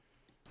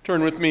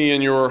Turn with me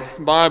in your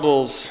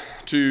Bibles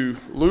to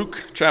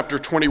Luke chapter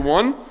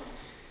 21. Our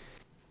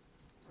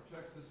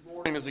text this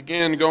morning is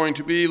again going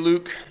to be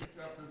Luke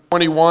chapter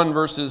 21,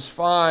 verses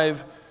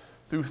 5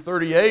 through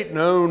 38,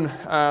 known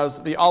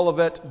as the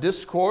Olivet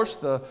Discourse,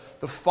 the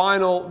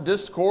final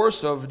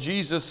discourse of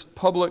Jesus'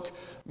 public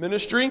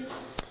ministry.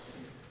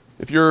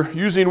 If you're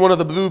using one of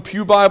the blue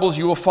pew Bibles,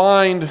 you will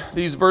find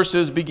these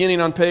verses beginning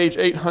on page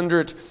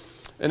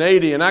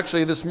 880. And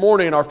actually this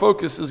morning our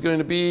focus is going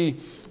to be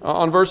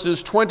on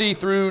verses 20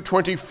 through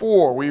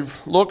 24.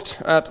 We've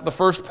looked at the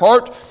first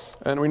part,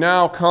 and we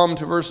now come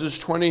to verses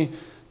 20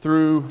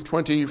 through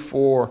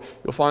 24.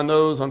 You'll find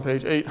those on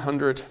page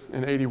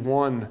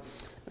 881.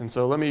 And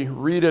so let me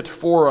read it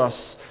for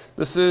us.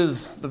 This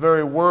is the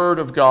very word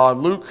of God.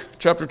 Luke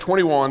chapter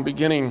 21,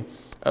 beginning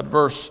at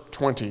verse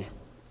 20.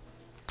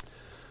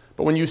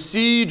 But when you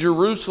see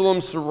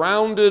Jerusalem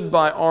surrounded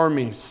by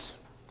armies,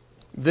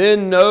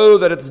 then know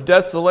that its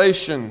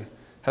desolation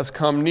has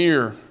come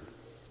near.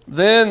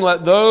 Then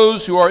let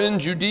those who are in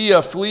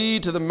Judea flee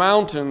to the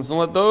mountains, and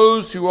let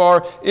those who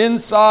are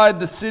inside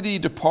the city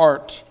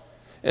depart,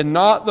 and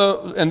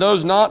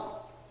those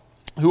not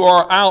who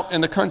are out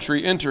in the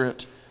country enter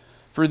it.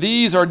 For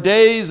these are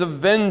days of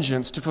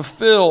vengeance, to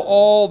fulfill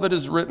all that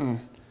is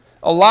written.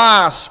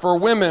 Alas, for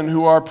women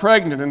who are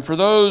pregnant, and for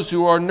those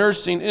who are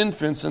nursing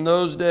infants in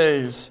those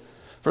days.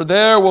 For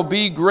there will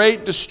be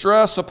great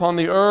distress upon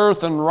the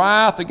earth, and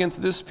wrath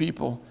against this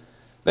people.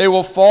 They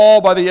will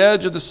fall by the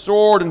edge of the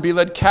sword and be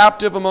led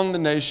captive among the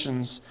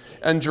nations,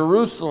 and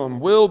Jerusalem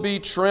will be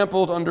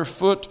trampled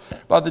underfoot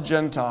by the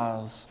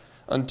Gentiles,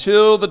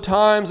 until the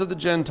times of the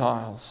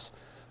Gentiles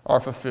are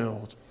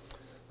fulfilled.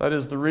 That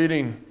is the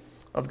reading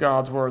of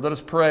God's word. Let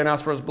us pray and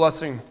ask for his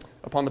blessing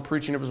upon the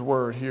preaching of his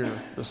word here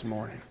this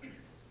morning.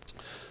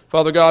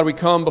 Father God, we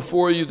come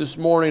before you this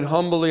morning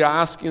humbly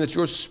asking that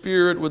your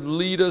Spirit would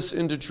lead us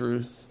into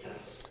truth.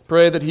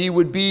 Pray that he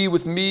would be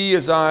with me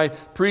as I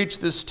preach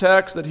this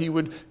text, that he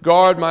would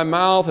guard my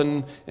mouth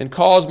and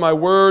cause my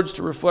words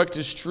to reflect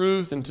his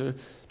truth and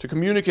to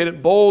communicate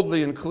it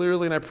boldly and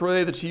clearly. And I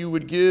pray that you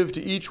would give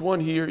to each one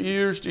here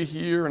ears to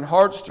hear and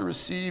hearts to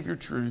receive your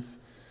truth,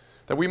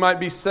 that we might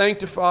be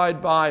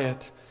sanctified by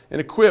it and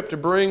equipped to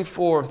bring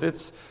forth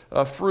its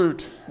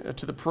fruit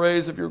to the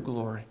praise of your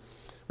glory.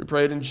 We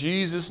pray it in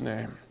Jesus'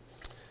 name.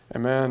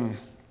 Amen.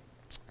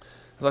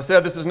 As I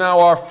said, this is now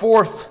our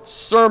fourth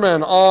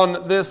sermon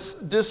on this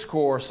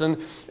discourse. And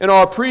in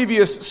our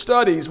previous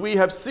studies, we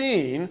have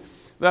seen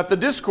that the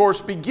discourse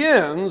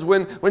begins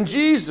when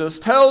Jesus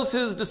tells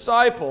his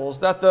disciples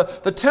that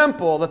the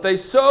temple that they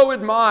so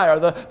admire,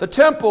 the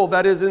temple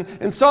that is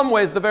in some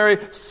ways the very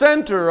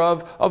center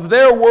of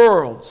their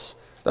worlds,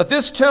 that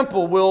this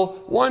temple will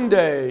one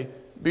day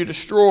be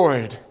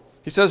destroyed.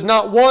 He says,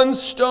 not one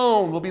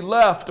stone will be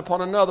left upon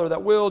another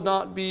that will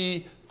not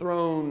be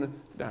thrown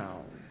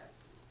down.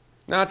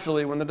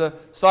 Naturally, when the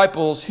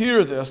disciples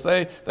hear this,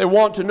 they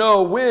want to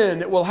know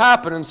when it will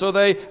happen. And so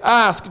they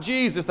ask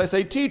Jesus, they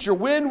say, Teacher,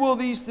 when will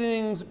these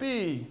things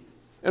be?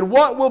 And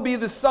what will be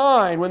the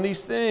sign when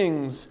these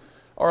things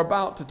are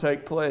about to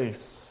take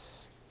place?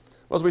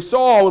 Well, as we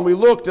saw when we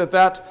looked at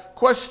that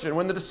question,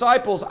 when the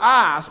disciples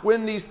ask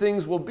when these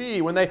things will be,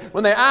 when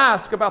they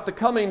ask about the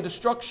coming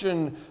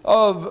destruction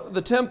of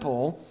the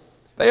temple,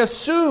 they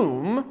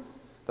assume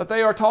that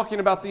they are talking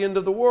about the end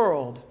of the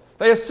world.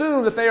 They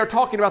assume that they are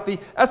talking about the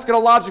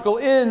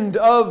eschatological end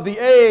of the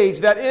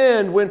age, that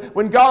end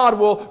when God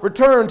will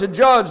return to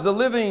judge the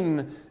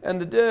living and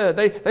the dead.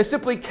 They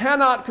simply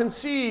cannot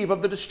conceive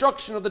of the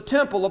destruction of the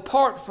temple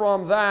apart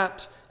from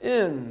that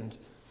end.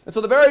 And so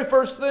the very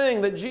first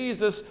thing that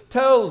Jesus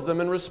tells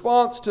them in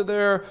response to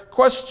their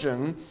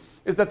question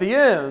is that the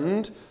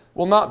end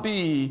will not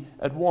be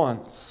at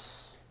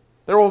once.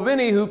 There will be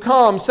many who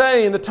come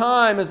saying the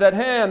time is at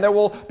hand. There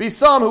will be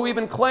some who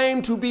even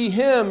claim to be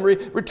him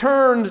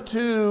returned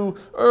to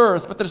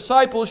earth. But the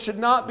disciples should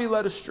not be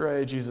led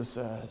astray, Jesus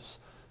says,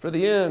 for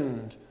the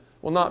end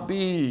will not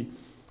be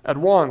at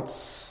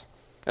once.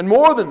 And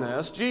more than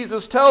this,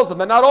 Jesus tells them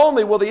that not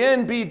only will the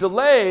end be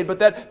delayed, but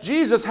that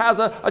Jesus has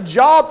a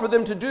job for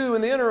them to do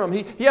in the interim.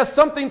 He has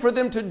something for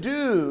them to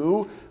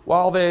do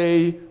while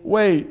they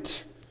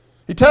wait.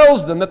 He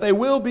tells them that they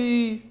will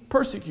be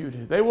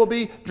persecuted. They will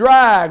be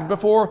dragged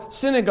before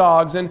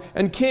synagogues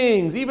and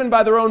kings, even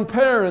by their own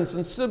parents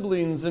and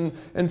siblings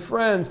and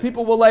friends.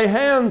 People will lay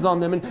hands on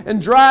them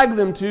and drag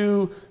them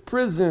to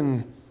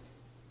prison.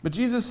 But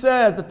Jesus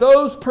says that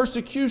those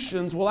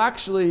persecutions will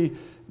actually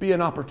be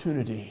an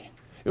opportunity.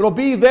 It will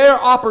be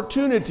their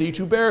opportunity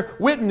to bear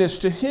witness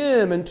to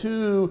him and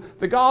to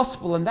the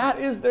gospel, and that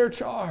is their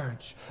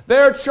charge.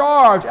 Their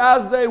charge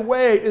as they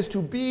wait is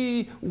to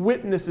be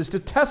witnesses, to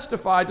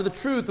testify to the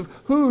truth of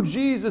who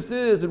Jesus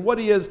is and what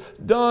he has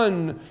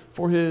done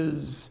for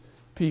his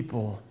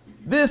people.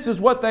 This is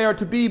what they are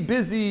to be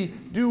busy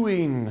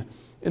doing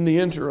in the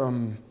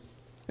interim.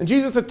 And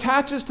Jesus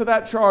attaches to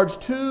that charge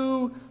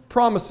two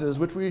promises,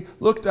 which we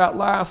looked at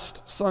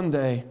last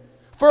Sunday.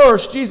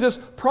 First, Jesus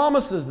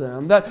promises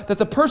them that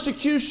the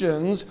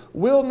persecutions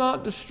will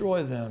not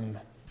destroy them.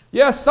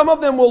 Yes, some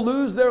of them will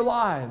lose their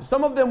lives.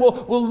 Some of them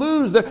will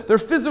lose their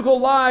physical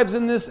lives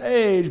in this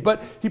age.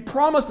 But he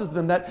promises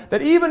them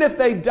that even if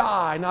they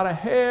die, not a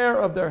hair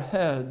of their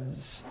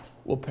heads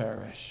will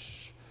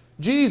perish.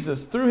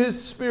 Jesus, through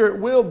his Spirit,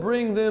 will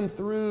bring them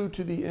through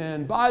to the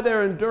end. By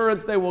their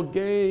endurance, they will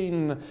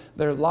gain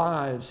their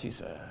lives, he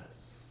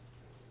says.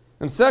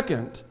 And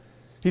second,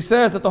 he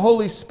says that the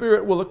Holy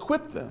Spirit will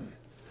equip them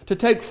to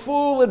take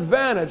full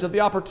advantage of the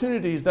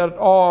opportunities that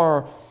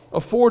are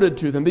afforded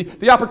to them.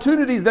 The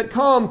opportunities that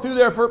come through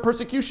their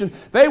persecution,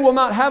 they will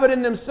not have it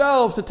in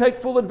themselves to take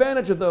full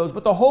advantage of those,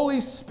 but the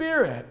Holy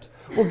Spirit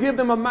will give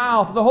them a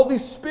mouth. The Holy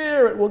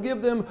Spirit will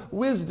give them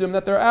wisdom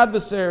that their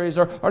adversaries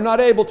are not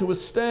able to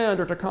withstand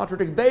or to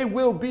contradict. They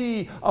will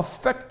be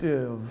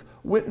effective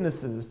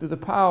witnesses through the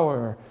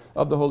power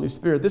of the Holy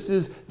Spirit. This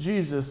is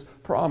Jesus'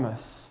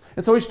 promise.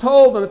 And so he's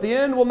told them that the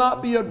end will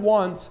not be at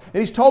once,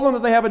 and he's told them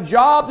that they have a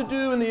job to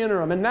do in the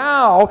interim. And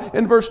now,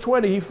 in verse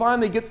 20, he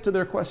finally gets to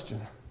their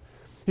question.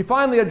 He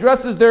finally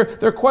addresses their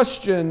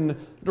question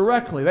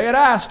directly. They had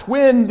asked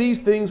when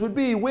these things would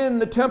be, when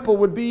the temple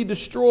would be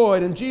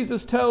destroyed. And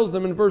Jesus tells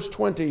them in verse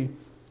 20,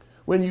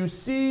 when you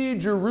see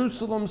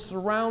Jerusalem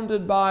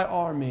surrounded by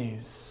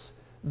armies,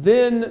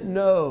 then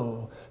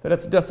know that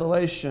its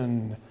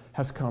desolation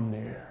has come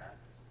near.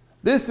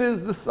 This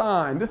is the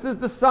sign. This is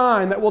the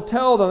sign that will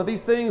tell them that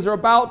these things are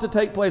about to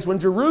take place. When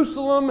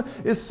Jerusalem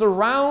is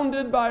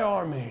surrounded by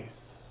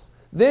armies,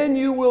 then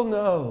you will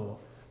know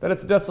that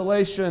its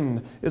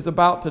desolation is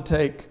about to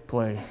take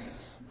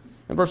place.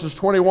 In verses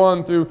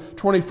 21 through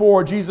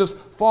 24, Jesus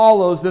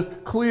follows this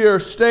clear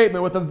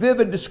statement with a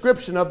vivid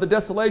description of the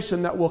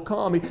desolation that will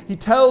come. He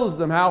tells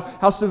them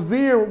how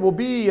severe it will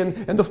be and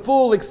the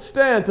full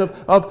extent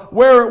of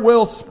where it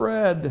will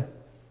spread.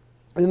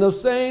 And in those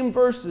same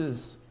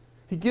verses,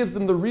 he gives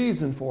them the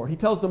reason for it. He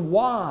tells them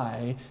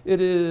why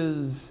it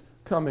is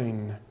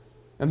coming.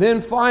 And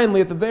then finally,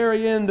 at the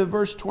very end of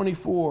verse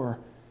 24,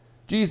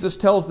 Jesus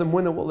tells them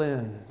when it will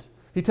end.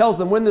 He tells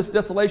them when this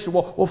desolation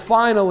will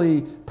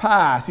finally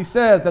pass. He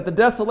says that the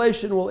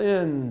desolation will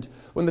end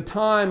when the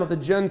time of the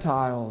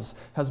Gentiles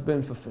has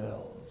been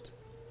fulfilled.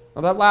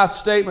 Now that last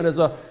statement is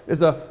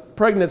a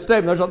pregnant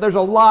statement. There's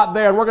a lot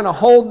there, and we're going to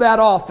hold that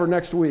off for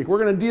next week. We're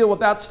going to deal with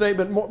that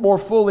statement more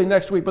fully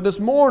next week. But this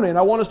morning,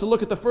 I want us to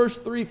look at the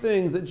first three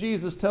things that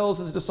Jesus tells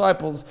his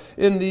disciples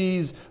in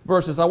these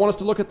verses. I want us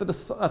to look at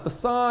the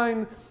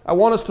sign, I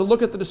want us to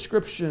look at the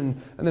description,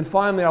 and then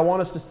finally, I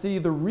want us to see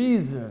the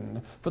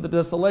reason for the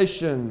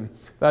desolation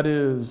that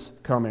is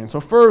coming. So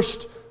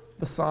first,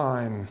 the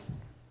sign.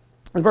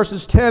 In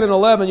verses 10 and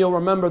 11, you'll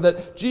remember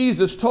that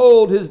Jesus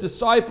told his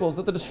disciples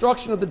that the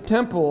destruction of the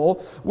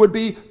temple would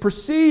be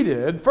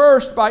preceded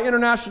first by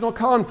international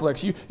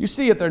conflicts. You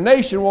see it there.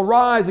 Nation will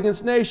rise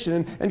against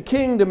nation and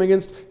kingdom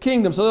against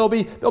kingdom. So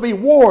there'll be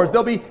wars.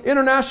 There'll be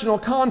international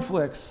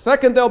conflicts.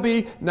 Second, there'll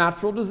be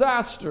natural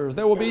disasters.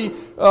 There will be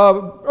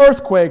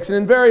earthquakes and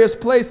in various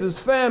places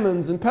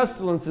famines and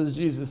pestilences,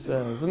 Jesus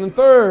says. And then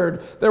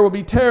third, there will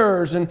be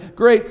terrors and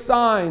great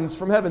signs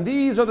from heaven.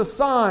 These are the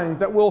signs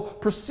that will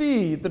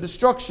precede the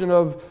destruction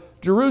of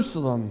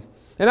Jerusalem.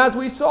 And as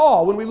we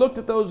saw when we looked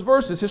at those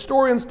verses,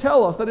 historians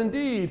tell us that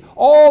indeed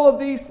all of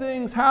these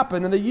things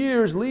happened in the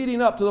years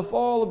leading up to the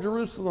fall of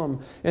Jerusalem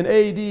in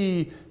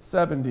AD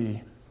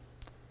 70.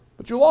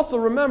 But you'll also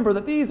remember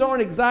that these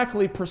aren't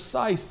exactly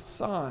precise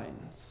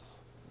signs.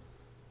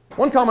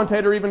 One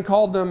commentator even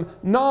called them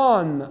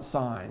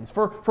non-signs.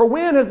 For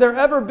when has there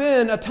ever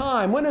been a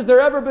time, when has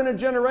there ever been a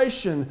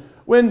generation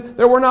when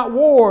there were not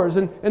wars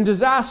and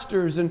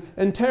disasters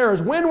and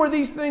terrors? When were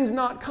these things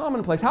not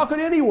commonplace? How could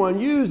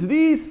anyone use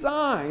these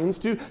signs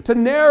to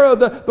narrow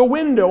the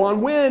window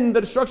on when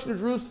the destruction of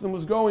Jerusalem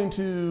was going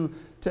to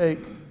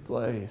take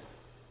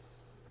place?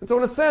 And so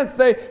in a sense,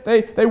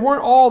 they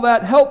weren't all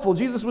that helpful.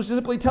 Jesus was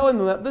simply telling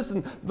them that,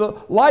 listen,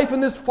 the life in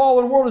this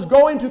fallen world is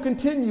going to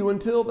continue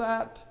until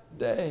that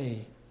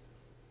day.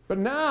 But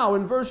now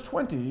in verse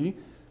 20,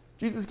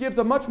 Jesus gives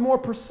a much more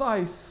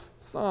precise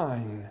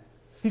sign.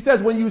 He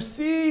says, when you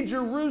see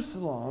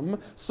Jerusalem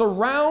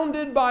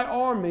surrounded by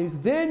armies,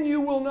 then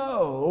you will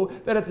know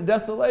that its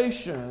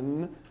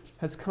desolation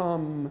has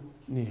come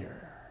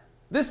near.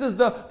 This is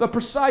the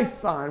precise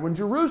sign. When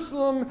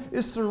Jerusalem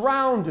is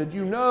surrounded,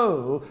 you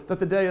know that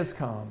the day has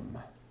come.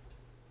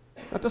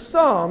 Now, to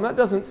some, that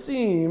doesn't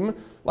seem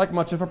like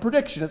much of a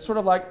prediction. It's sort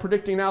of like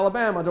predicting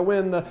Alabama to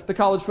win the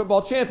college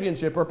football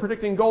championship or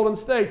predicting Golden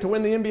State to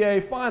win the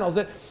NBA Finals.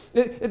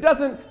 It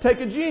doesn't take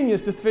a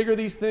genius to figure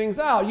these things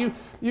out.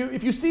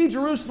 If you see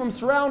Jerusalem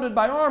surrounded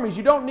by armies,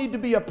 you don't need to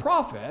be a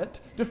prophet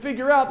to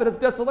figure out that its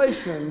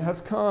desolation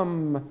has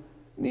come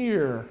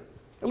near.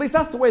 At least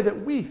that's the way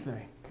that we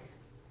think.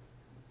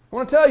 I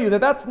want to tell you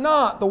that that's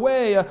not the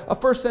way a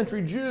first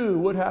century Jew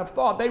would have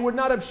thought. They would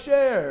not have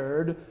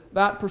shared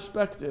that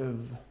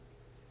perspective.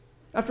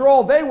 After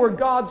all, they were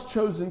God's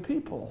chosen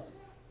people.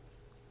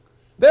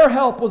 Their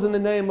help was in the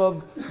name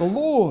of the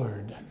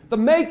Lord, the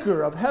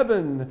maker of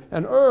heaven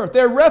and earth.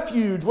 Their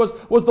refuge was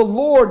the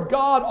Lord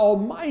God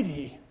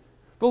Almighty,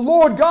 The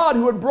Lord God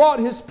who had brought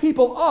his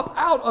people up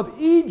out of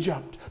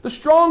Egypt, the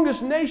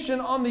strongest nation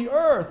on the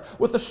earth,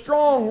 with a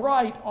strong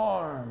right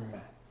arm.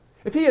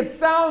 If he had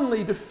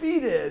soundly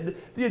defeated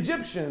the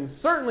Egyptians,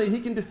 certainly he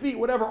can defeat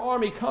whatever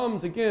army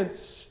comes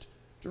against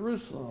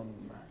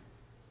Jerusalem.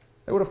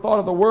 They would have thought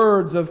of the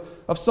words of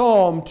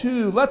Psalm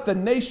 2. Let the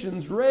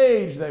nations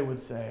rage, they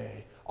would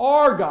say.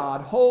 Our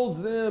God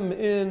holds them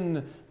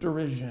in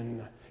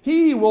derision.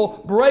 He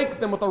will break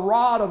them with a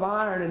rod of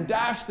iron and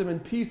dash them in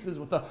pieces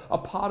with a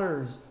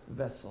potter's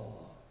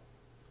vessel.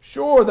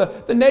 Sure,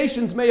 the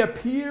nations may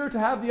appear to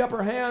have the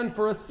upper hand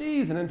for a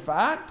season. In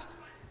fact,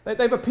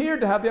 they've appeared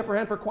to have the upper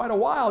hand for quite a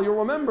while. You'll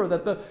remember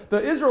that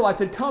the Israelites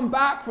had come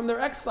back from their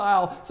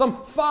exile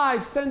some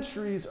 5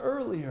 centuries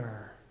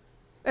earlier.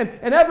 And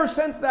ever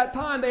since that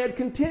time, they had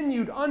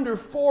continued under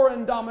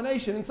foreign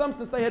domination. In some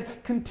sense, they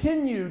had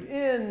continued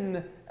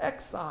in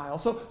exile.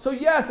 So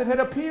yes, it had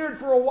appeared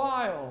for a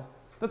while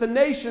that the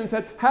nations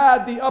had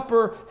had the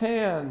upper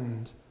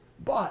hand.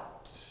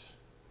 But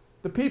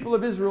the people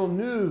of Israel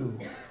knew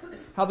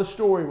how the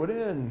story would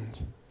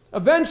end.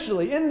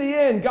 Eventually, in the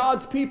end,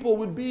 God's people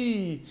would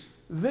be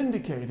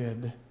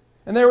vindicated.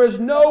 And there is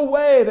no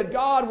way that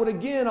God would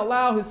again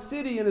allow his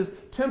city and his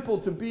temple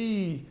to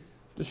be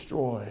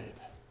destroyed.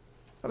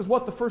 That is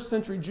what the first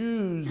century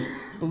Jews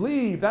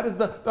believed. That is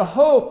the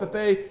hope that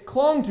they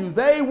clung to.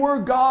 They were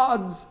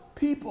God's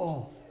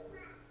people.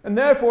 And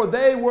therefore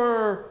they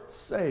were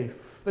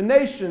safe. The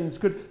nations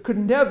could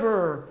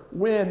never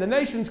win. The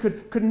nations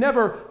could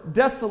never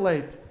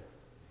desolate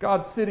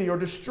God's city or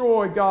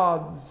destroy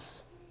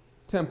God's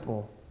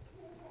temple.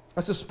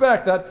 I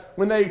suspect that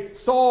when they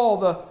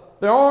saw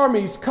their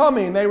armies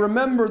coming, they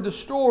remembered the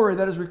story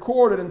that is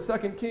recorded in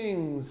 2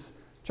 Kings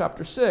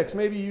chapter 6.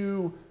 Maybe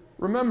you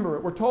remember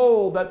it. We're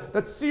told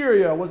that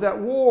Syria was at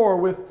war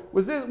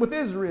with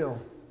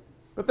Israel.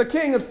 But the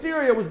king of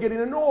Syria was getting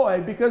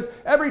annoyed because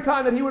every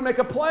time that he would make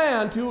a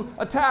plan to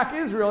attack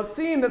Israel, it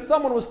seemed that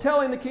someone was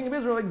telling the king of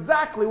Israel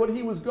exactly what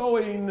he was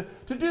going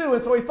to do.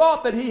 And so he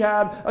thought that he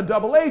had a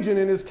double agent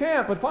in his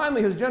camp. But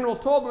finally his generals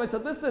told him, they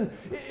said, listen,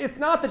 it's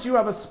not that you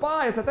have a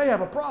spy, it's that they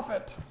have a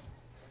prophet.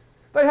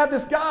 They have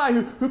this guy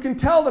who can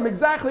tell them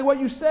exactly what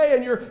you say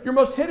in your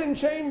most hidden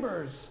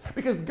chambers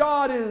because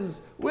God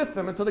is with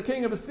them. And so the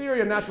king of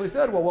Assyria naturally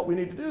said, well, what we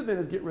need to do then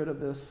is get rid of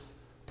this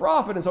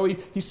prophet. And so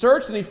he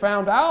searched and he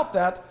found out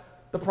that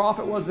the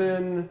prophet was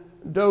in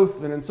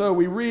Dothan. And so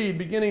we read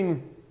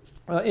beginning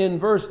in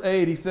verse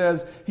 8, he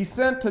says, he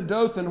sent to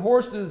Dothan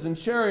horses and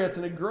chariots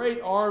and a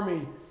great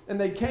army, and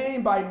they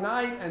came by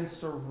night and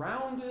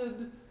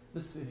surrounded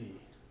the city.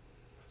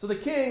 So the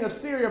king of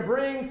Syria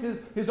brings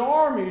his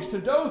armies to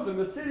Dothan,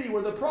 the city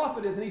where the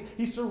prophet is, and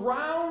he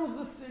surrounds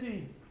the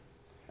city.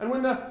 And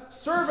when the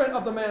servant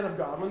of the man of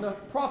God, when the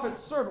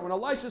prophet's servant, when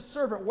Elisha's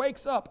servant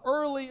wakes up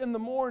early in the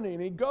morning,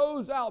 he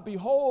goes out,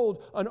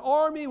 behold, an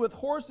army with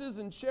horses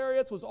and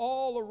chariots was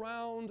all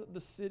around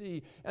the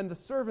city. And the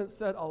servant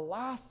said,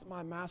 alas,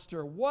 my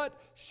master, what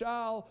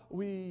shall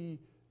we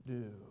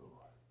do?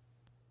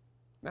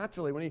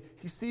 Naturally, when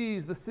he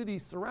sees the city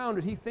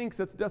surrounded, he thinks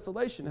its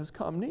desolation has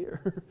come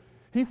near.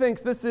 He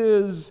thinks this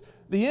is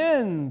the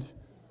end.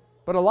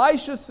 But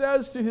Elisha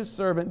says to his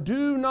servant,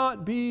 do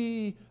not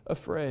be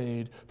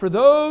afraid, for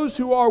those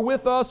who are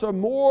with us are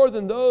more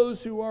than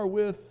those who are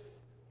with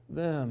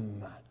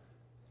them.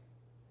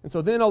 And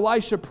so then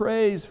Elisha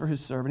prays for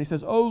his servant. He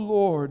says, O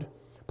Lord,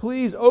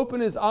 please open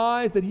his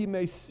eyes that he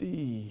may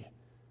see.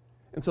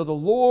 And so the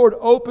Lord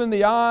opened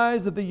the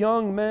eyes of the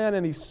young man,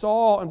 and he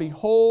saw, and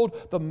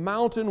behold, the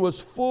mountain was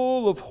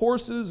full of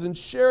horses and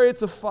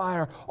chariots of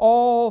fire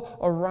all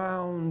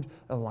around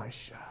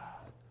Elisha.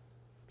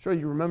 I'm sure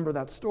you remember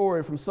that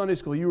story from Sunday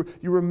school. You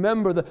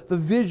remember the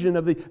vision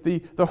of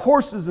the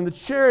horses and the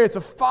chariots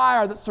of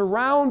fire that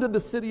surrounded the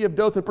city of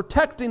Dothan,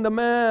 protecting the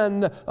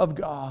man of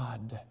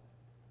God.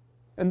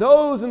 And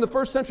those in the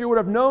first century would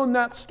have known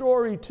that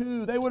story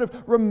too. They would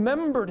have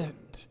remembered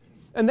it.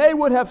 And they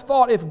would have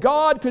thought, if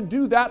God could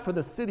do that for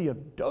the city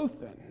of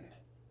Dothan,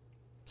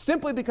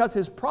 simply because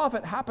his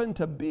prophet happened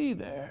to be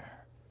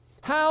there,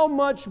 how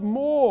much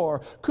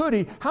more could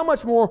he, how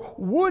much more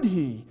would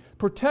he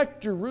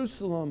protect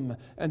Jerusalem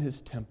and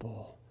his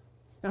temple?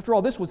 After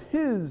all, this was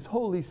his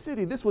holy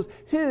city. This was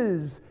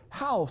his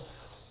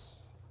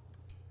house.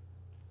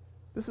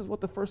 This is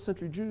what the first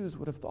century Jews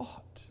would have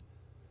thought.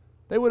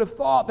 They would have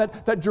thought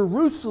that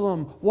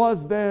Jerusalem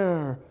was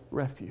their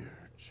refuge.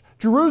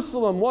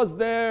 Jerusalem was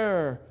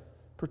their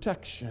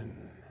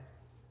protection.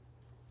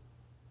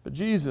 But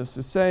Jesus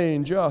is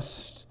saying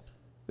just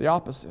the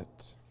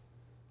opposite.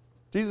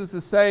 Jesus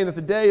is saying that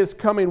the day is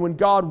coming when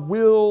God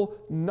will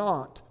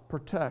not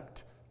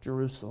protect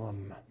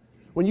Jerusalem.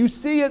 When you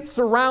see it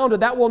surrounded,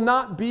 that will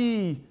not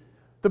be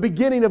the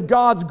beginning of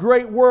God's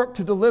great work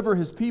to deliver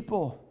his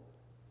people.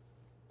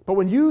 But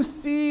when you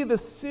see the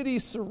city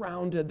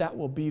surrounded, that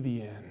will be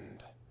the end.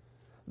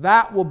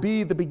 That will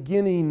be the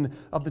beginning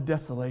of the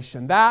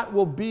desolation. That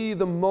will be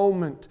the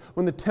moment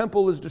when the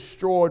temple is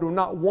destroyed, when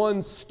not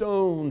one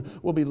stone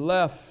will be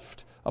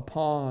left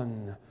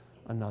upon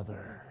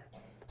another.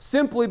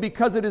 Simply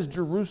because it is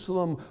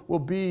Jerusalem will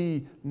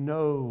be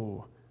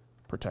no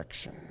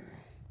protection.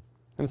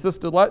 And it's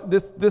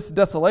this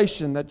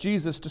desolation that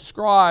Jesus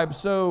describes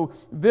so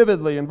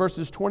vividly in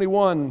verses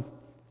 21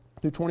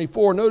 through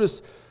 24.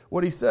 Notice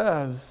what he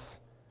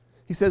says.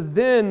 He says,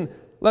 "Then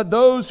let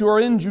those who are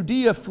in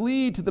Judea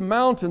flee to the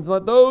mountains, and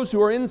let those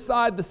who are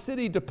inside the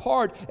city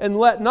depart, and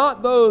let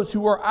not those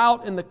who are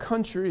out in the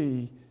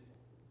country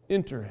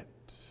enter it."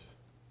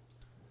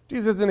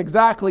 Jesus isn't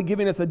exactly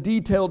giving us a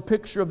detailed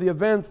picture of the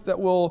events that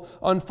will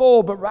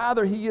unfold, but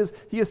rather he is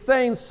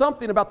saying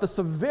something about the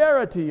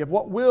severity of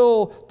what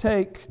will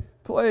take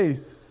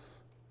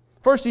place.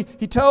 First,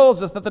 he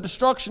tells us that the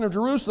destruction of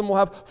Jerusalem will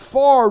have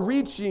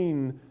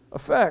far-reaching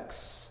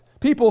effects.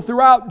 People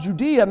throughout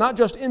Judea, not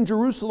just in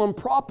Jerusalem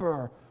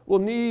proper, will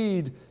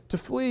need to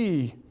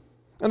flee.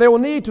 And they will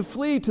need to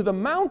flee to the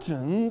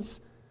mountains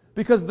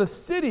because the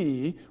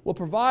city will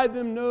provide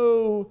them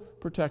no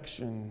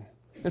protection.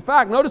 In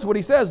fact, notice what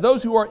he says.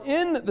 Those who are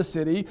in the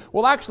city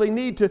will actually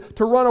need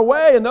to run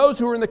away, and those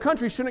who are in the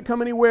country shouldn't come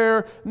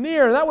anywhere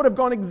near. And that would have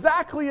gone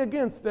exactly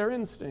against their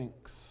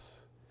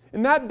instincts.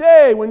 In that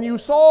day, when you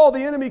saw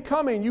the enemy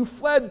coming, you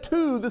fled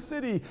to the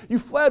city. You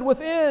fled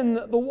within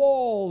the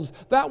walls.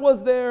 That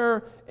was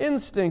their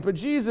instinct. But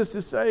Jesus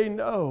is saying,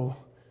 no.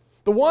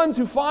 The ones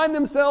who find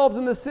themselves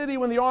in the city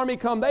when the army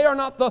come, they are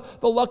not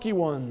the lucky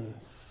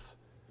ones.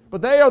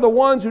 But they are the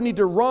ones who need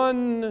to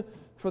run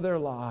for their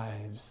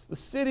lives. The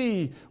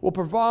city will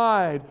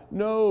provide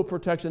no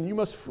protection. You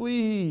must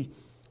flee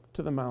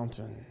to the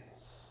mountains.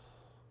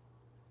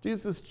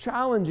 Jesus is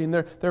challenging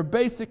their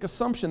basic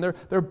assumption,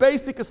 their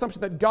basic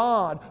assumption that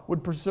God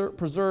would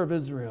preserve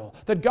Israel,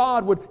 that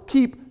God would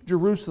keep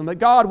Jerusalem, that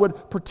God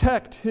would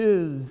protect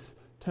His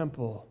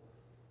temple.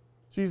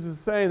 Jesus is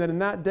saying that in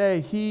that day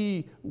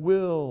He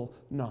will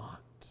not.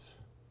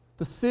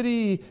 The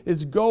city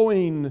is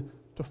going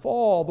to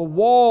fall. The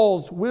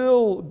walls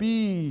will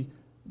be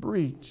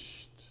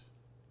breached.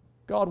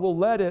 God will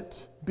let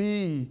it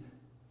be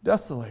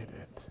desolated.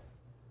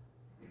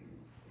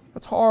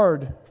 That's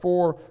hard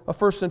for a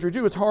first century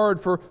Jew. It's hard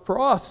for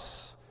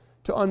us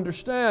to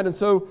understand. And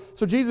so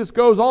Jesus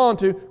goes on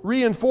to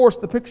reinforce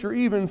the picture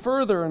even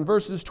further in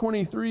verses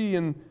 23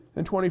 and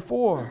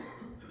 24.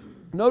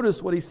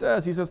 Notice what he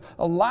says. He says,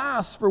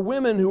 "Alas for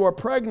women who are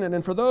pregnant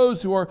and for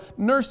those who are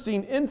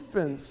nursing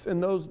infants in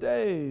those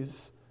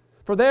days.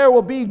 For there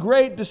will be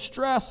great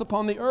distress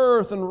upon the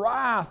earth and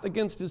wrath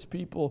against His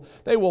people.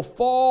 They will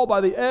fall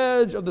by the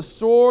edge of the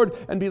sword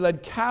and be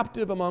led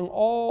captive among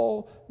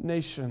all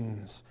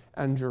nations.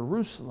 And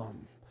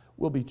Jerusalem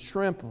will be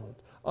trampled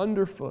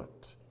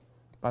underfoot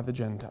by the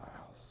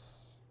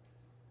Gentiles."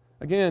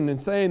 Again, in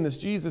saying this,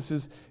 Jesus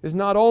is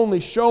not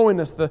only showing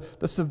us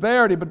the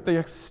severity, but the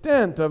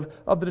extent of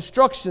the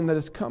destruction that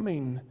is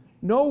coming.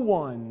 No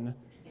one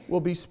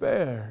will be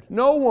spared.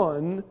 No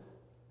one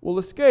will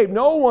escape.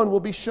 No one will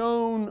be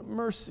shown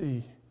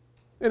mercy.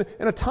 In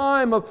a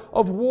time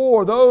of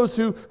war, those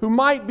who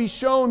might be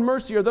shown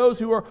mercy are those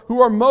who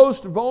are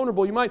most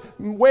vulnerable. You might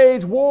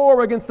wage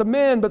war against the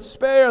men, but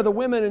spare the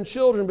women and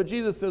children. But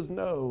Jesus says,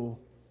 no.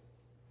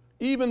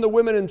 Even the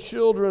women and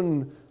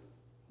children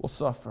will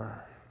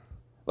suffer.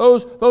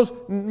 Those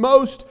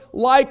most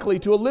likely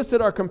to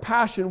elicit our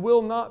compassion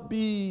will not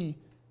be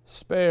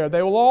spared.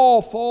 They will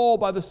all fall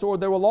by the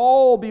sword. They will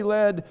all be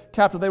led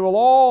captive. They will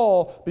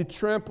all be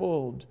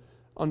trampled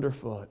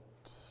underfoot.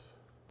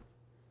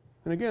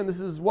 And again, this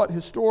is what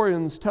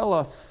historians tell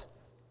us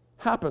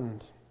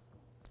happened.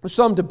 There's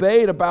some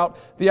debate about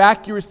the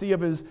accuracy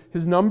of his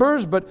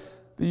numbers, but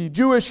the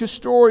Jewish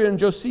historian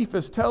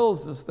Josephus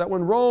tells us that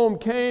when Rome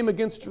came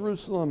against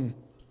Jerusalem,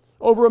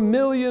 over 1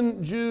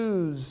 million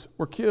Jews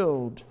were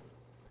killed,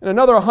 and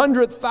another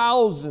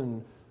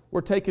 100,000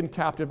 were taken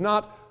captive.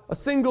 Not a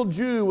single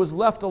Jew was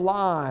left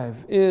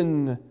alive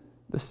in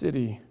the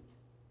city.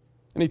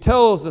 And he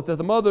tells us that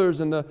the mothers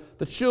and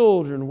the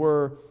children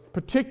were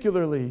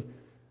particularly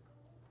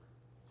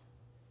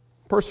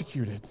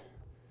persecuted.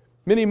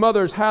 Many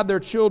mothers had their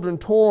children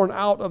torn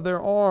out of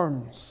their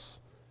arms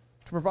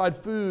to provide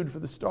food for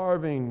the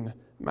starving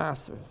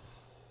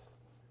masses.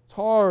 It's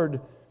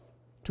hard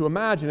to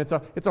imagine.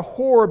 It's a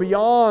horror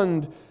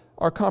beyond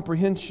our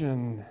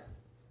comprehension.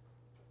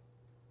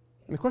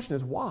 And the question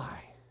is,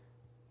 why?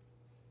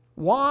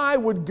 Why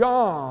would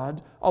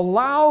God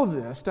allow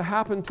this to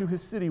happen to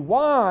His city?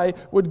 Why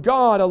would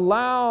God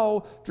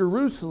allow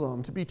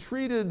Jerusalem to be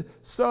treated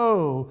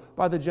so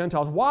by the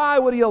Gentiles? Why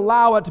would He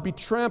allow it to be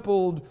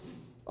trampled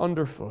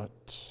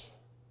underfoot?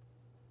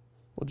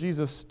 Well,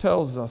 Jesus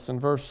tells us in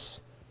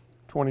verse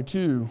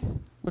 22.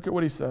 Look at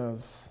what He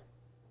says.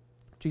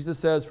 Jesus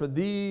says, "For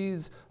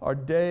these are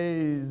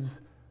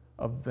days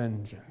of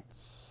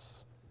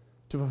vengeance,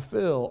 to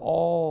fulfill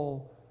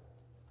all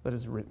that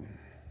is written."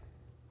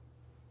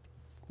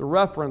 The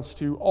reference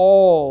to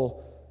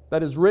all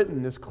that is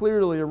written is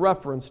clearly a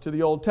reference to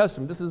the Old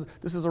Testament. This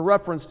is a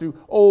reference to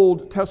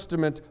Old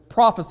Testament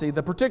prophecy,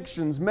 the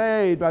predictions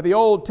made by the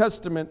Old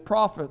Testament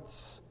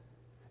prophets.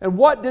 And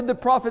what did the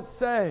prophets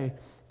say?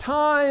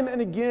 Time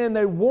and again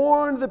they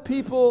warned the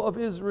people of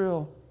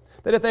Israel.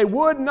 that if they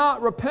would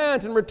not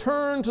repent and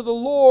return to the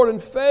Lord in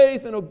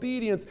faith and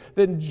obedience,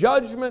 then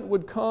judgment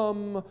would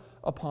come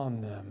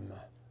upon them.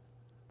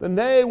 Then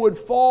they would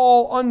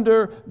fall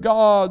under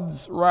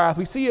God's wrath.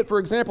 We see it, for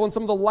example, in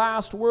some of the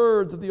last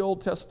words of the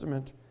Old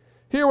Testament.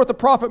 Hear what the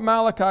prophet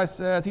Malachi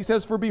says. He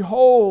says, "For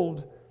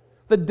behold,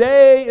 the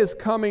day is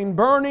coming,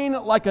 burning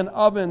like an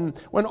oven,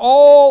 when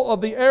all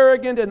of the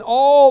arrogant and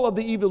all of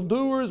the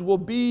evildoers will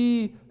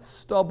be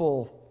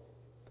stubble.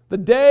 The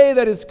day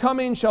that is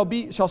coming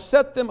shall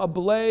set them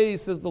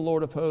ablaze, says the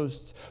Lord of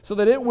hosts, so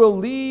that it will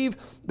leave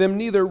them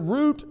neither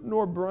root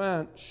nor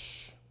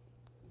branch.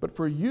 But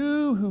for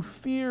you who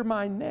fear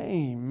my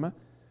name,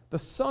 the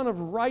Son of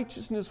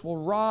Righteousness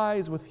will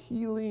rise with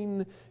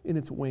healing in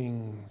its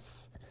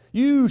wings.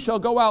 You shall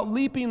go out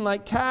leaping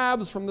like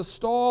calves from the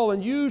stall,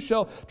 and you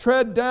shall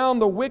tread down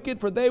the wicked,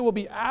 for they will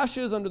be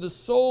ashes under the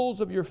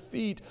soles of your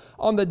feet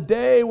on the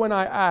day when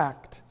I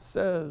act,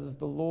 says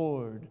the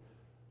Lord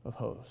of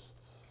hosts."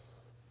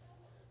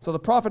 So the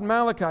prophet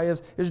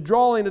Malachi is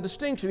drawing a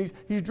distinction.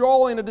 He's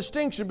drawing a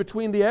distinction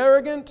between the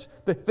arrogant,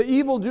 the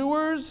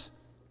evildoers,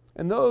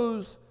 and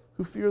those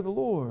who fear the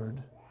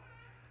Lord.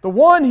 The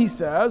one, he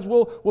says,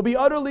 will be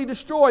utterly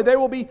destroyed. They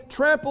will be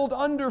trampled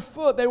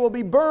underfoot. They will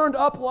be burned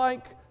up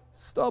like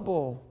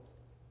stubble.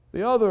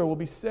 The other will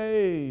be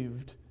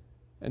saved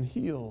and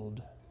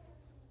healed.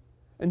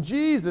 And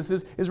Jesus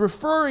is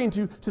referring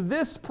to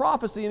this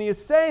prophecy, and he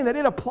is saying that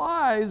it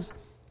applies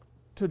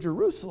to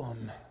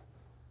Jerusalem.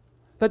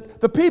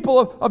 That the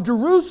people of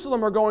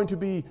Jerusalem are going to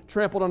be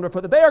trampled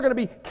underfoot, that they are going to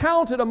be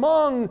counted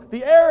among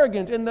the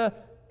arrogant and the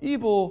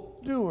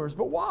evildoers.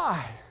 But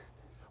why?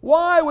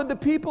 Why would the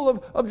people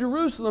of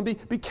Jerusalem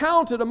be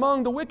counted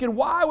among the wicked?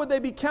 Why would they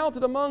be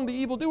counted among the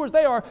evildoers?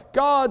 They are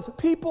God's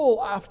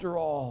people, after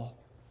all.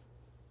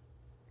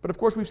 But of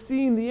course, we've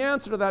seen the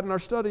answer to that in our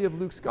study of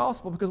Luke's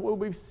Gospel, because what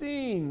we've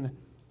seen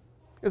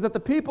is that the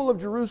people of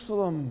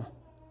Jerusalem,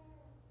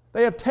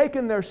 they have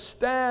taken their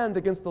stand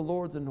against the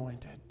Lord's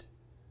anointed.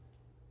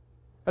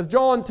 As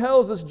John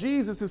tells us,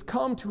 Jesus has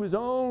come to his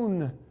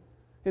own,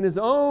 and his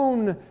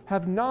own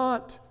have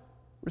not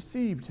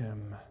received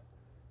him.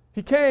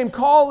 He came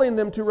calling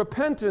them to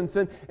repentance,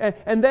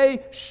 and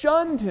they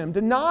shunned him,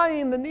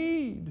 denying the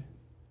need.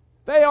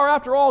 They are,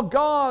 after all,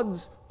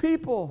 God's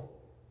people.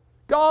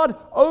 God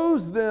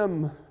owes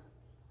them.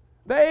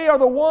 They are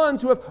the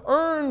ones who have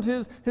earned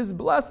his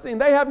blessing.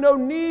 They have no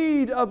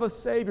need of a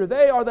Savior.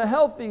 They are the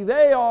healthy.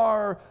 They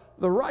are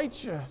the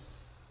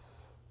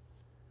righteous.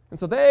 And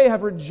so they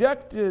have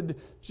rejected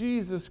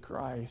Jesus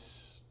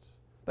Christ.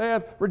 They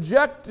have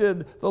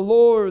rejected the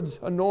Lord's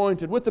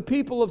anointed. With the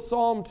people of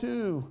Psalm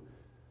 2,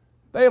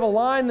 they have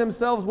aligned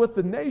themselves with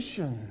the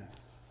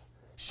nations,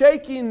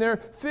 shaking their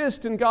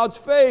fist in God's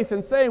faith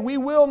and saying, "We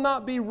will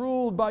not be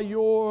ruled by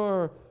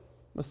your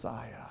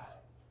Messiah."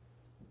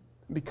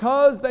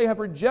 Because they have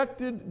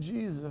rejected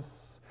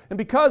Jesus, and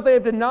because they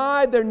have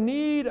denied their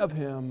need of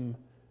him,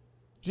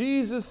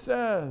 Jesus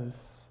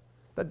says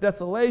that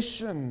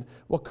desolation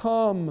will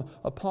come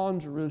upon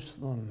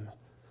Jerusalem.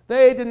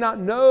 They did not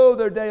know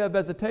their day of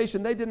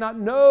visitation. They did not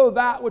know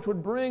that which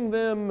would bring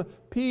them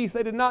peace.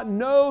 They did not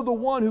know the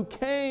one who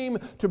came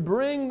to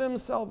bring them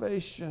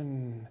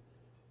salvation.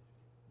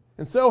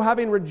 And so,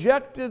 having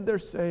rejected their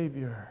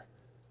Savior,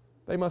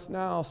 they must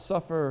now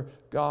suffer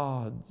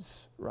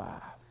God's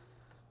wrath.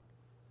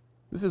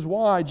 This is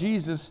why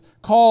Jesus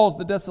calls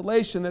the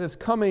desolation that is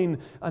coming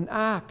an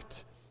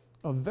act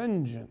of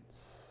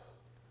vengeance.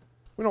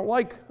 We don't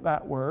like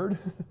that word.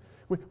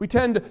 We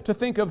tend to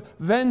think of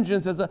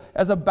vengeance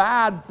as a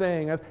bad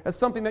thing, as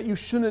something that you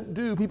shouldn't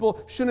do. People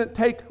shouldn't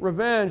take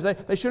revenge.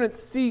 They shouldn't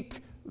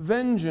seek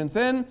vengeance.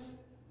 And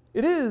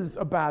it is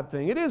a bad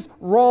thing. It is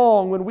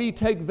wrong when we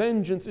take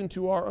vengeance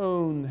into our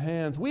own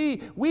hands.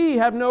 We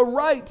have no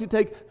right to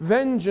take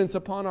vengeance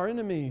upon our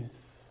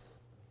enemies.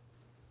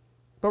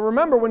 But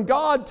remember, when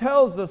God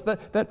tells us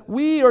that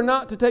we are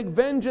not to take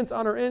vengeance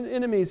on our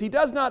enemies, he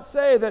does not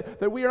say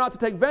that we are not to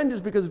take vengeance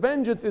because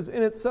vengeance is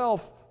in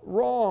itself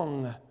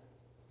wrong.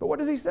 But what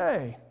does he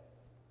say?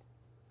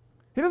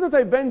 He doesn't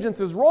say vengeance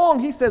is wrong.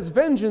 He says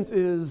vengeance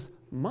is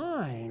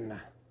mine.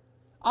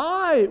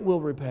 I will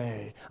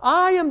repay.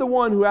 I am the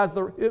one who has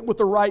with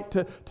the right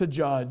to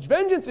judge.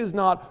 Vengeance is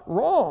not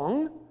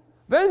wrong.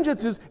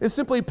 Vengeance is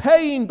simply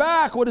paying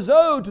back what is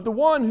owed to the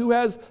one who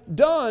has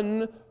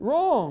done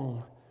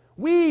wrong.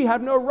 We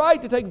have no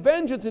right to take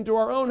vengeance into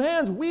our own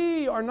hands.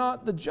 We are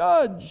not the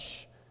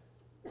judge.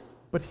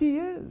 But he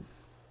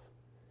is.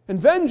 And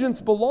vengeance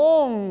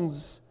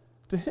belongs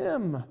to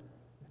him,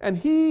 and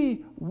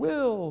he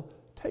will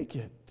take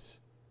it.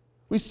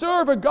 We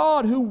serve a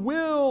God who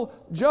will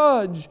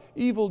judge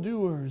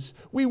evildoers.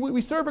 We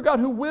serve a God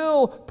who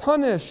will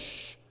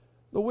punish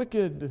the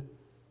wicked.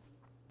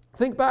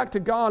 Think back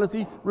to God as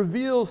he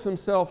reveals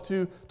himself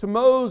to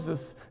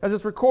Moses, as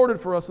it's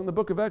recorded for us in the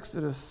book of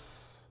Exodus.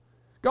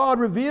 God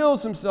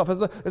reveals himself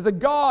as a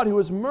God who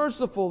is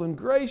merciful and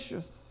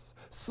gracious,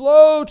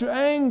 slow to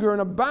anger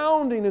and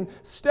abounding in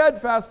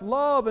steadfast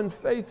love and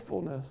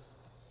faithfulness.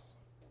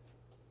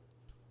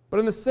 But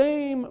in the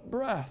same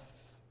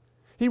breath,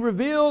 He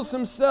reveals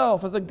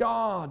himself as a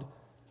God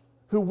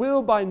who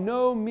will by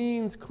no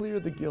means clear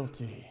the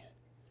guilty.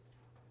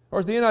 Or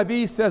as the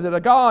NIV says it, a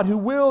God who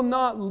will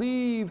not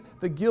leave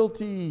the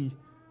guilty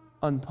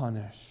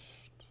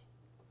unpunished.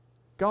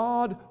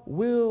 God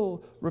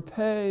will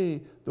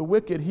repay the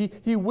wicked.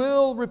 He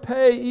will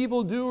repay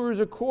evildoers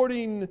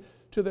according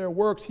to their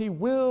works. He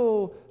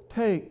will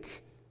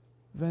take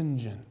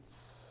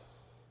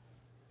vengeance.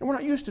 And we're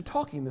not used to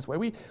talking this way.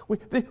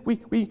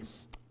 We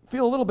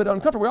feel a little bit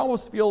uncomfortable. We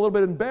almost feel a little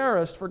bit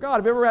embarrassed for God.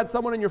 Have you ever had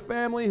someone in your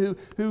family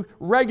who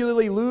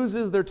regularly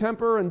loses their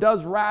temper and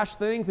does rash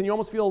things, and you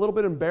almost feel a little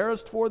bit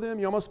embarrassed for them?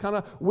 You almost kind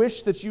of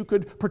wish that you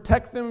could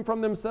protect them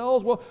from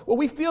themselves. Well,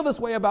 we feel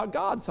this way about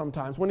God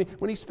sometimes. When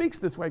He speaks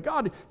this way,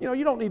 God,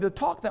 you don't need to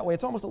talk that way.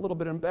 It's almost a little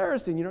bit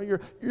embarrassing.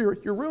 You're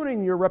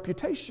ruining your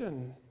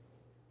reputation.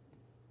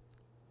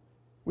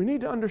 We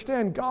need to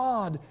understand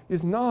God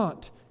is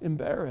not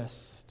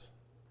embarrassed.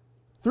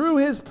 Through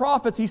His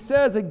prophets, He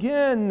says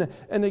again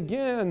and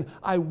again,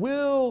 I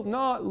will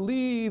not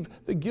leave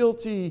the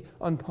guilty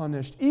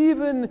unpunished,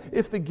 even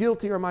if the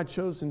guilty are my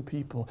chosen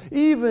people,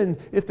 even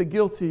if the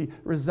guilty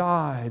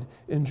reside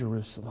in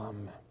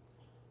Jerusalem.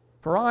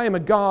 For I am a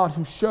God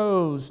who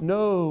shows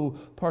no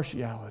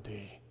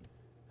partiality.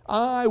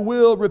 I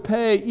will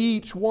repay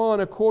each one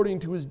according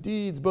to his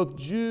deeds, both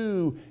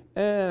Jew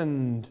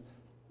and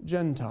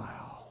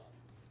Gentile.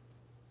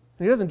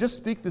 And He doesn't just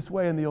speak this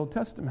way in the Old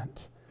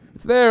Testament.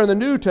 It's there in the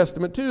New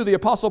Testament too. The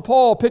Apostle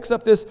Paul picks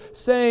up this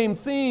same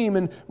theme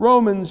in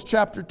Romans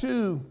chapter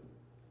 2.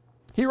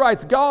 He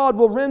writes, God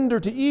will render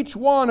to each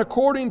one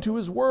according to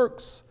his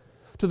works.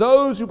 To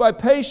those who by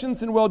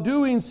patience and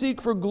well-doing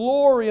seek for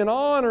glory and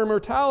honor and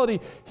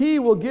immortality, He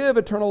will give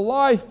eternal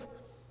life.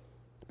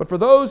 But for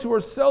those who are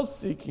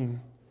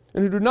self-seeking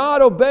and who do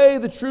not obey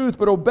the truth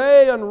but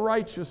obey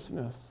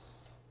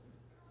unrighteousness,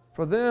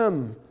 for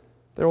them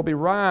there will be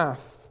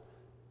wrath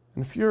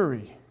and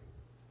fury.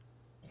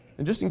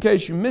 And just in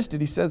case you missed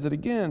it, he says it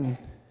again.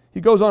 He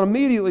goes on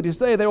immediately to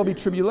say there will be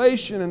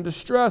tribulation and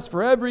distress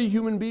for every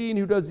human being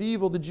who does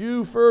evil, the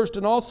Jew first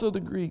and also the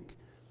Greek,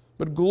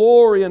 but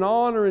glory and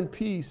honor and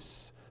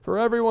peace for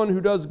everyone who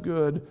does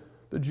good,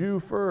 the Jew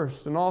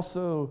first and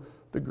also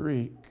the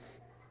Greek.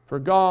 For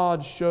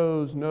God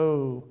shows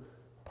no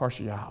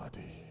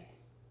partiality.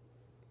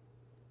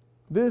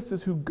 This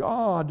is who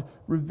God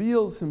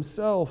reveals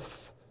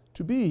Himself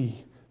to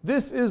be.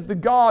 This is the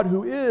God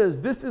who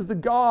is. This is the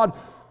God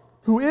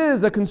who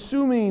is a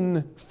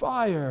consuming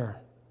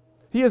fire.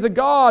 He is a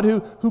God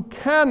who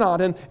cannot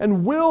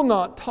and will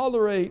not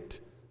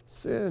tolerate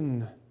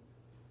sin.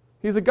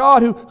 He is a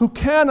God who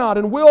cannot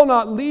and will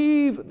not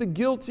leave the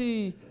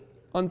guilty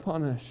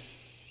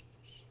unpunished.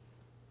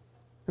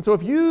 And so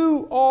if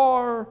you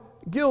are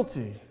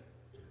guilty,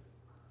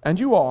 and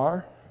you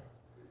are,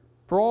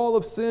 for all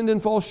have sinned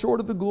and fall short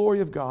of the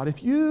glory of God,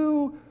 if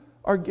you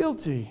are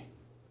guilty,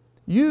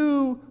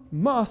 you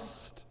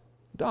must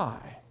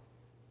die.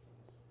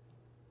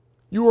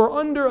 You are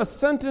under a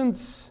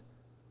sentence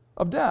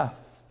of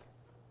death.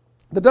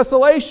 The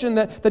desolation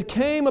that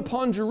came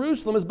upon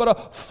Jerusalem is but a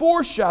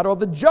foreshadow of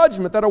the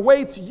judgment that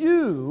awaits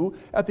you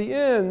at the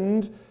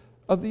end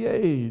of the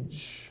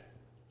age.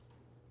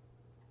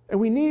 And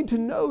we need to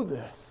know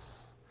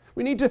this.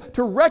 We need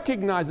to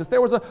recognize this.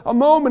 There was a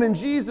moment in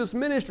Jesus'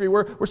 ministry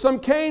where some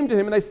came to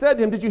Him and they said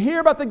to Him, did you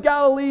hear about the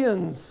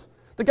Galileans?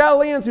 The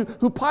Galileans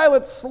who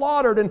Pilate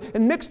slaughtered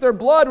and mixed their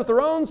blood with their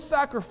own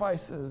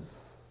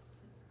sacrifices.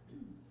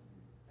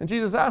 And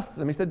Jesus asked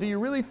them, He said, do you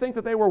really think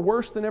that they were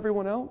worse than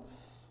everyone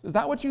else? Is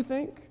that what you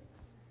think?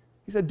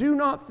 He said, do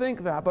not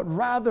think that, but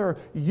rather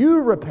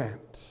you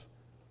repent,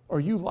 or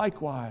you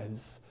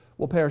likewise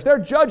will perish. Their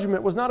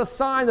judgment was not a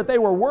sign that they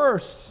were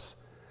worse.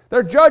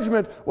 Their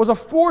judgment was a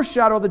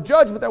foreshadow of the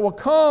judgment that will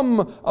come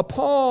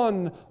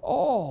upon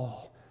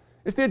all.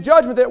 It's the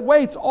judgment that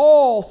waits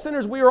all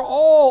sinners. We are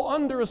all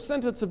under a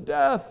sentence of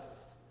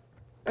death.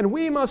 And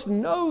we must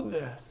know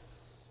this.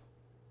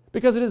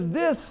 Because it is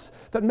this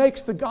that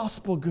makes the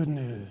gospel good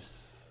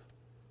news.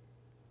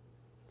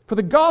 For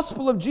the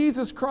gospel of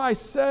Jesus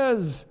Christ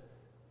says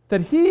that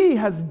He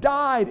has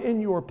died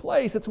in your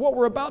place. It's what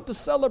we're about to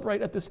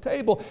celebrate at this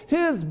table.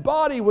 His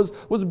body was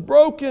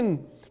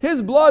broken.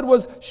 His blood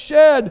was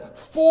shed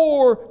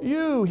for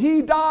you.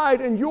 He died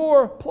in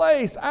your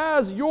place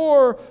as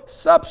your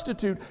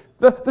substitute,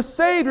 the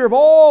Savior of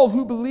all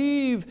who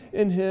believe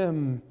in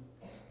Him.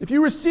 If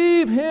you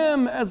receive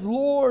Him as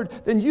Lord,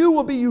 then you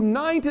will be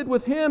united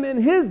with Him in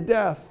His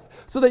death,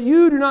 so that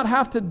you do not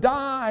have to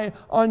die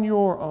on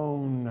your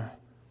own.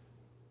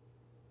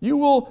 You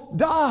will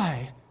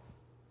die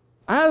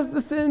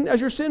as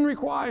your sin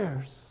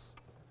requires,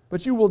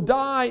 but you will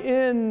die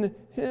in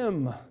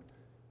Him.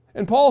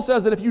 And Paul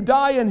says that if you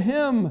die in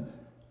Him,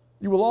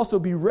 you will also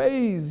be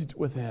raised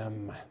with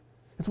Him.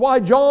 It's why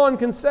John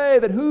can say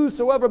that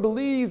whosoever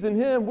believes in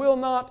Him will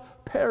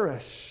not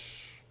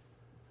perish,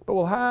 but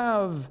will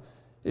have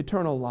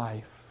eternal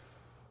life.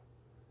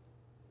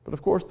 But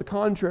of course, the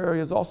contrary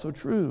is also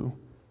true.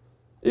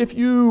 If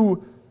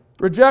you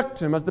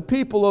reject Him, as the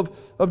people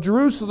of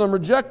Jerusalem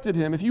rejected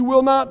Him, if you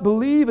will not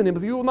believe in Him,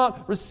 if you will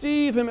not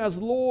receive Him as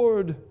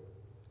Lord,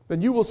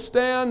 then you will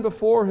stand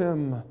before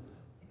Him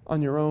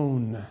on your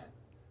own,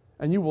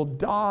 and you will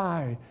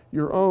die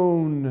your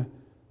own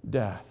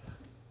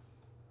death.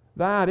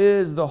 That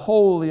is the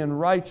holy and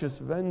righteous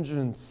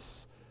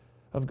vengeance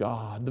of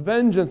God, the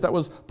vengeance that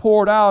was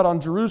poured out on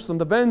Jerusalem,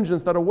 the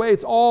vengeance that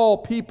awaits all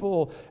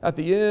people at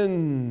the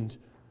end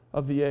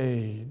of the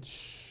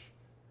age.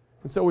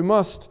 And so we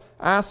must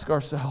ask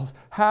ourselves,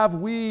 have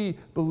we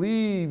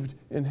believed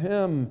in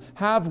Him?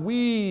 Have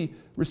we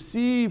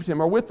received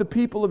Him? Or with the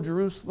people of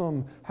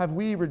Jerusalem, have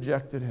we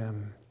rejected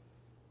Him?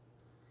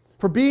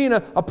 For being a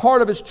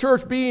part of His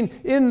church, being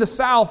in the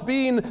South,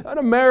 being an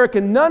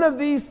American, none of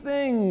these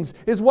things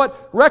is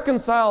what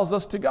reconciles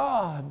us to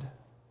God.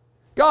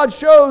 God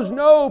shows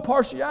no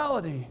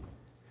partiality.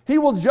 He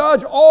will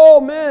judge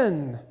all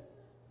men.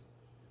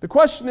 The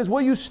question is,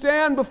 will you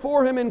stand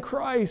before Him in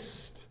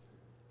Christ,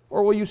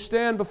 or will you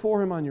stand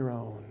before Him on your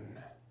own?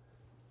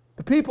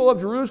 The people of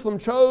Jerusalem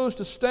chose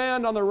to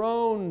stand on their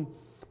own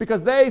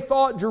because they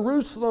thought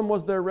Jerusalem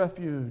was their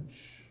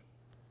refuge.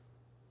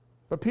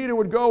 But Peter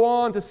would go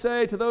on to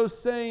say to those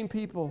same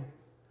people,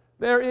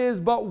 there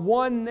is but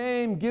one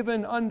name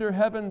given under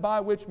heaven by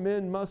which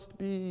men must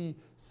be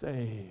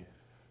saved.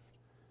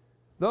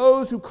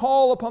 Those who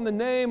call upon the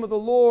name of the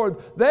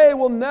Lord, they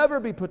will never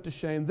be put to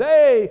shame.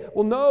 They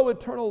will know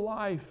eternal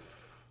life.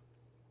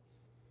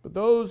 But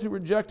those who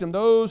reject Him,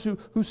 those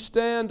who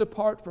stand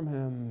apart from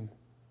Him,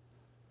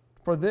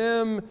 for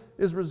them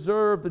is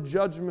reserved the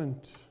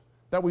judgment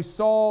that we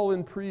saw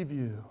in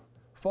preview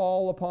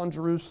fall upon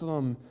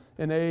Jerusalem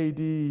in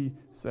AD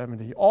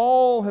 70.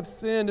 All have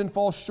sinned and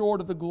fall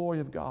short of the glory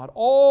of God.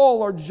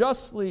 All are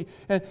justly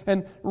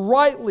and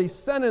rightly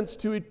sentenced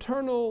to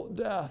eternal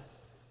death.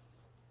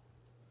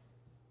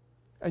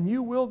 And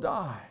you will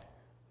die.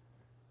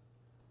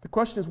 The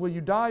question is, will you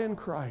die in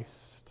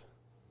Christ,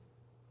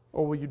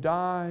 or will you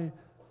die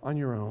on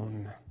your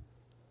own?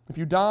 If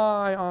you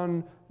die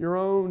on your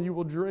own, you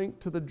will drink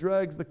to the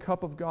dregs the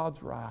cup of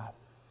God's wrath.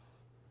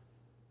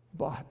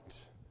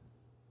 But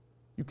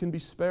you can be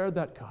spared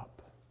that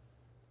cup,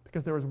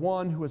 because there is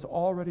one who has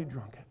already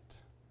drunk it.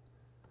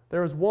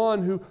 There is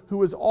one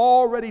who has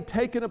already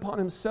taken upon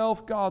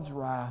Himself God's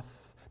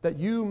wrath, that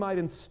you might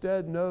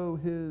instead know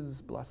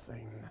His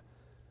blessing.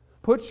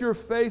 Put your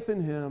faith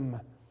in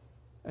Him,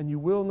 and you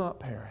will not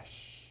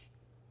perish,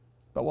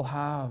 but will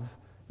have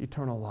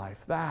eternal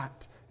life.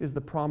 That is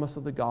the promise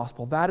of the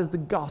gospel. That is the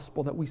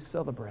gospel that we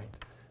celebrate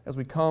as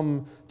we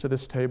come to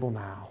this table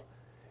now.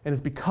 And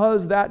it's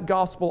because that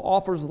gospel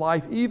offers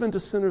life even to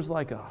sinners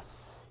like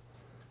us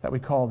that we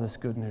call this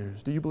good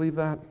news. Do you believe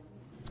that?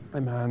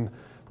 Amen.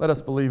 Let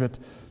us believe it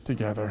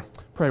together.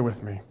 Pray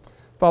with me.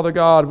 Father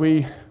God,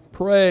 we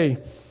pray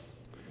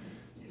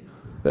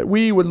that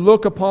we would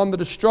look upon the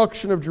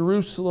destruction of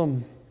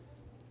Jerusalem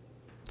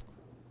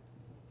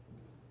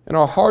and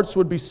our hearts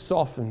would be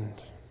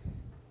softened.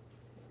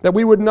 That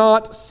we would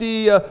not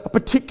see a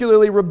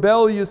particularly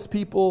rebellious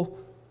people,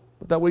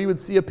 but that we would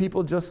see a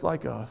people just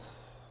like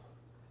us.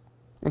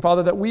 And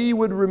Father, that we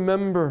would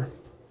remember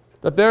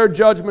that their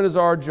judgment is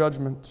our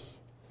judgment,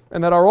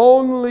 and that our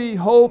only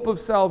hope of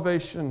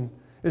salvation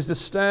is to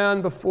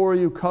stand before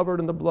You covered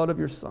in the blood of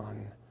Your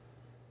Son.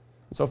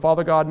 And so,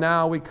 Father God,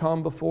 now we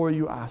come before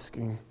You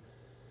asking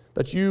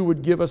that You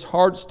would give us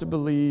hearts to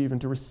believe and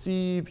to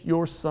receive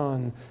Your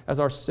Son as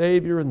our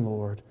Savior and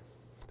Lord,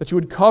 that You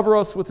would cover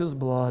us with His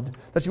blood,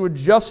 that You would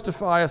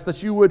justify us,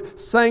 that You would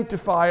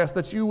sanctify us,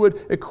 that You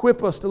would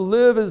equip us to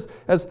live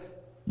as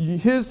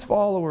His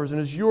followers and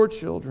as Your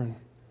children,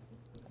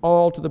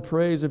 all to the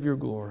praise of Your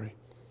glory.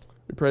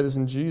 We pray this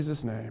in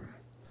Jesus' name.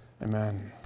 Amen.